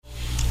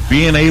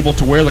being able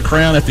to wear the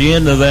crown at the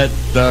end of that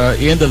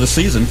end of the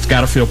season, it's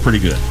got to feel pretty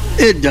good.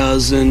 It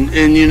does, and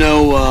you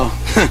know,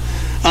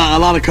 a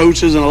lot of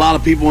coaches and a lot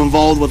of people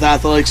involved with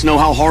athletics know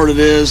how hard it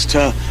is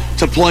to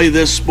play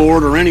this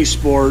sport or any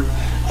sport.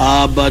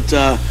 But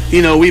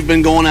you know, we've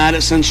been going at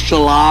it since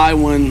July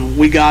when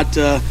we got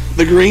the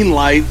green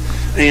light,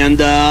 and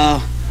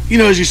you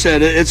know, as you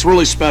said, it's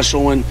really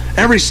special, and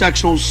every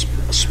sectional's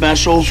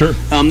special. Sure.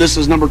 This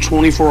is number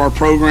 20 for our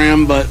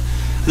program, but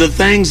the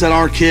things that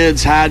our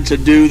kids had to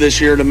do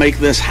this year to make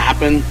this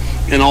happen,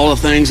 and all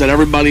the things that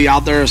everybody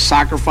out there has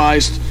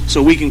sacrificed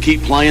so we can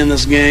keep playing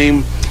this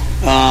game,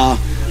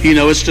 you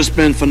know, it's just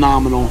been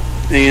phenomenal.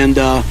 And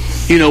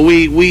you know,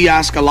 we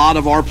ask a lot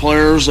of our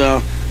players,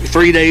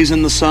 3 days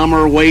in the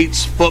summer,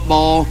 weights,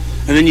 football,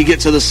 and then you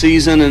get to the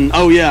season, and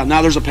oh yeah,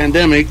 now there's a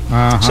pandemic,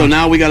 so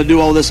now we got to do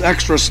all this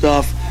extra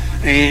stuff,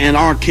 and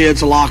our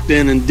kids locked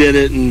in and did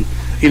it, and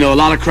you know, a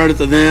lot of credit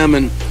to them,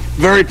 and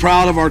very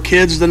proud of our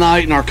kids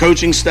tonight and our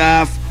coaching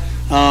staff,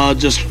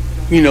 just,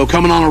 you know,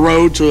 coming on a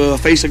road to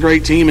face a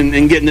great team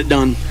and getting it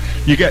done.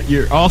 You got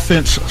your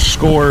offense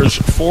scores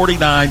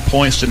 49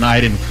 points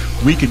tonight, and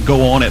we could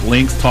go on at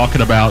length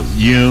talking about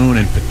Yoon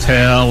and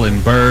Patel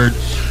and Bird.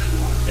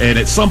 And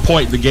at some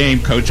point in the game,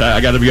 Coach, I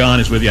got to be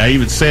honest with you, I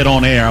even said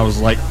on air, I was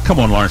like, come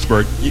on,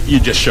 Lawrenceburg, you're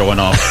just showing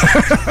off.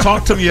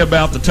 Talk to me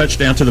about the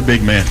touchdown to the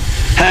big man.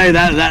 Hey,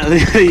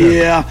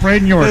 yeah.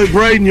 Braden York.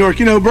 Braden York.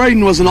 You know,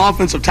 Braden was an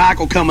offensive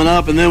tackle coming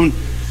up, and then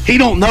he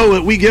don't know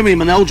it. We give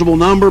him an eligible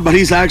number, but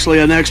he's actually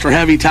an extra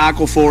heavy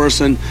tackle for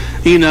us. And,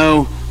 you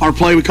know, our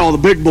play we call the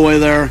big boy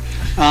there,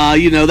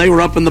 you know, they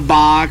were up in the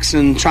box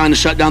and trying to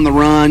shut down the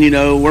run. You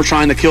know, we're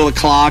trying to kill the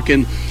clock,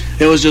 and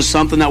it was just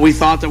something that we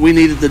thought that we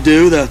needed to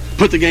do to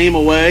put the game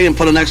away and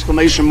put an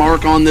exclamation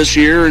mark on this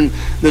year and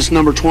this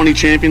number 20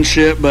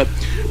 championship. But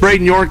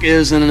Braden York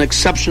is an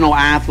exceptional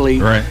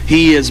athlete. Right.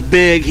 He is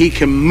big, he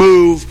can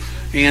move,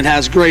 and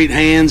has great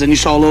hands, and you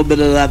saw a little bit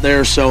of that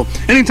there. So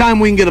anytime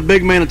we can get a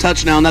big man a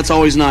touchdown, that's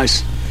always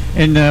nice.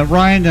 And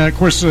Ryan, of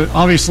course,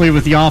 obviously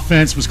with the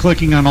offense was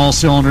clicking on all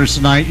cylinders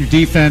tonight. Your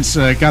defense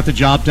got the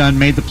job done,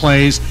 made the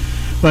plays.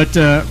 But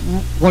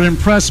what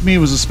impressed me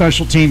was the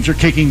special teams. Your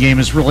kicking game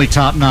is really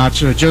top-notch.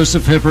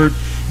 Joseph Hibbert,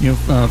 you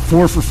know,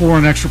 4 for 4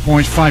 on extra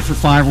points, 5 for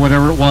 5,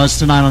 whatever it was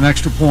tonight on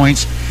extra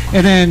points.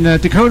 And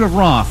then Dakota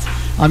Roth.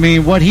 I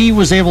mean, what he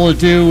was able to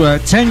do,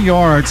 10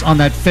 yards on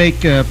that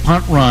fake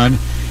punt run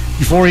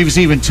before he was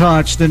even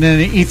touched, and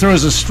then he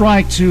throws a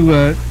strike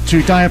to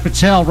Dia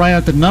Patel right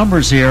at the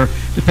numbers here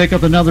to pick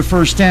up another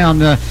first down.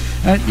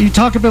 You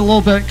talk a little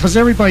bit, because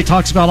everybody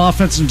talks about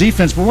offense and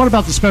defense, but what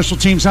about the special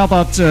teams? How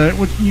about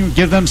you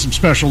give them some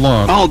special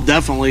love? Oh,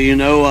 definitely. You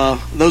know,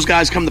 those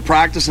guys come to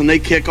practice and they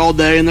kick all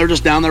day, and they're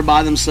just down there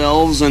by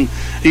themselves, and,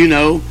 you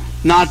know,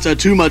 not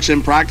too much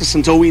in practice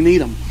until we need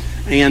them.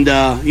 And,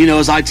 you know,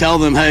 as I tell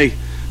them, hey,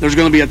 there's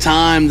going to be a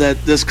time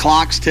that this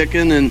clock's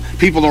ticking and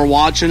people are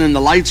watching and the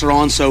lights are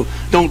on, so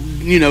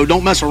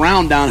don't mess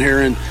around down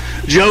here. And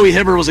Joey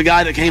Hibbert was a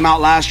guy that came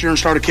out last year and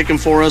started kicking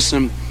for us,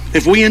 and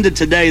if we ended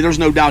today, there's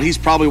no doubt he's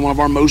probably one of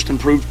our most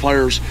improved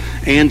players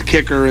and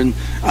kicker, and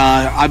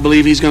I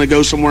believe he's going to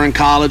go somewhere in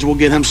college. We'll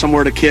get him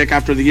somewhere to kick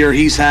after the year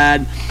he's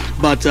had.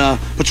 But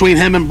between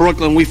him and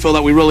Brooklyn, we feel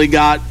that we really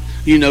got,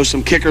 you know,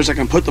 some kickers that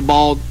can put the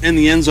ball in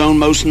the end zone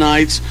most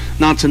nights.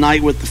 Not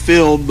tonight with the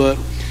field, but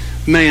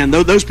man,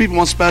 those people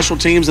on special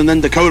teams, and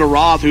then Dakota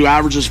Roth, who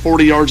averages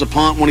 40 yards a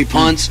punt when he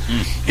punts,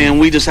 and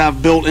we just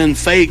have built-in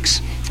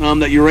fakes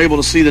that you're able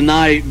to see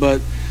tonight. But,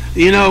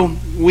 you know,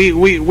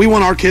 we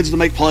want our kids to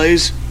make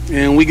plays,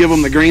 and we give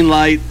them the green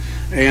light.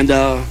 And,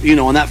 you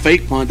know, on that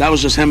fake punt, that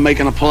was just him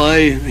making a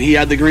play. He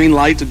had the green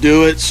light to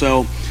do it.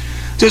 So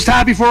just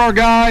happy for our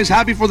guys,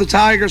 happy for the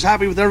Tigers,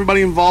 happy with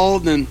everybody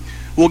involved, and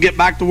we'll get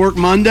back to work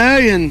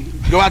Monday and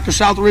go after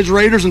Southridge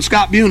Raiders and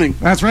Scott Buning.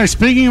 That's right.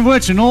 Speaking of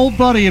which, an old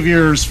buddy of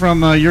yours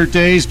from your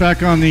days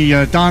back on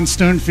the Don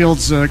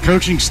Stonefield's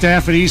coaching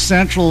staff at East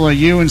Central,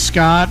 you and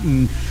Scott,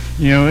 and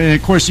you know, and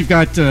of course you've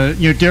got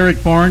you know,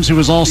 Derek Barnes, who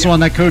was also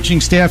on that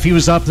coaching staff. He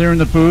was up there in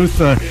the booth.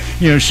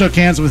 You know, shook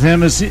hands with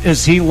him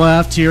as he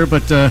left here.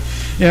 But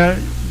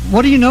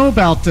what do you know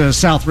about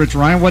Southridge,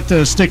 Ryan? What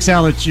sticks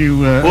out at you?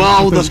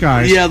 Well, those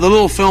guys. Yeah, the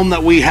little film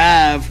that we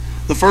have.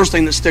 The first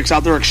thing that sticks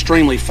out, they're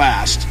extremely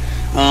fast.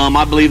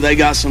 I believe they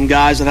got some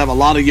guys that have a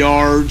lot of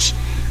yards.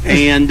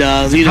 And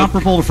is it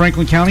comparable to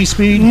Franklin County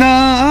speed?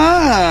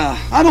 Nah,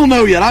 I don't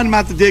know yet. I'm going to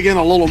have to dig in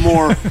a little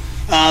more.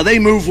 They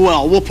move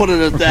well. We'll put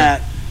it at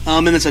that.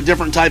 And it's a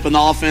different type of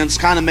offense,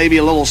 kind of maybe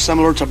a little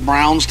similar to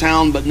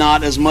Brownstown, but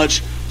not as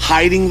much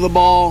hiding the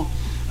ball.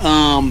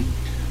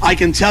 I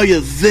can tell you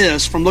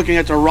this from looking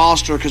at their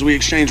roster, because we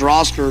exchange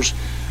rosters,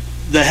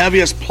 the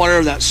heaviest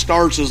player that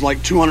starts is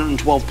like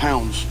 212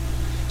 pounds.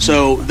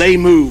 So they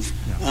move.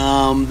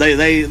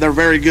 They're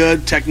very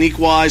good,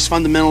 technique-wise,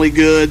 fundamentally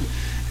good.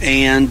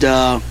 And,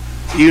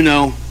 you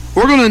know,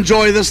 we're going to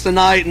enjoy this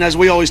tonight. And as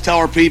we always tell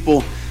our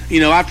people,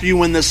 you know, after you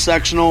win this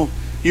sectional,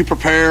 you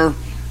prepare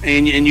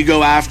and you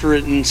go after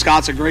it. And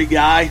Scott's a great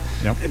guy.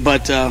 Yep.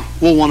 But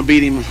we'll want to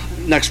beat him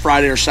next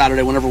Friday or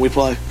Saturday whenever we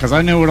play. Because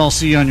I know what I'll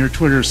see on your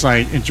Twitter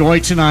site. Enjoy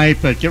tonight,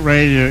 but get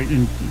ready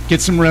to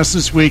get some rest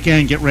this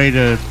weekend. Get ready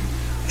to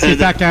get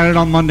back at it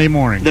on Monday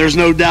morning. There's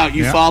no doubt.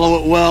 You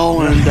follow it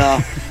well,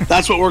 and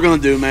that's what we're going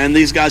to do, man.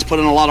 These guys put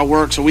in a lot of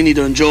work, so we need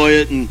to enjoy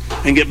it and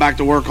get back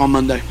to work on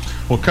Monday.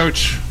 Well,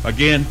 Coach,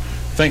 again,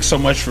 thanks so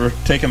much for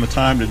taking the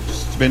time to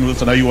spend with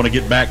us. I know you want to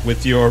get back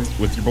with your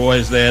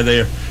boys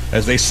there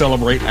as they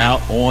celebrate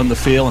out on the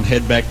field and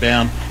head back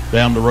down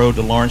the road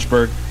to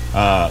Lawrenceburg.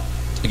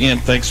 Again,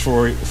 thanks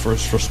for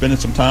spending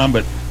some time,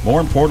 but more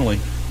importantly,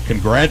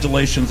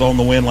 congratulations on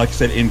the win. Like I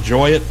said,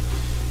 enjoy it,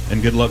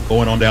 and good luck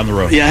going on down the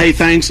road. Yeah, hey,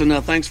 thanks, and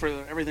thanks for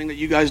everything that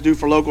you guys do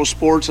for local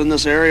sports in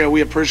this area.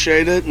 We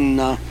appreciate it,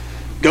 and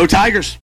go Tigers.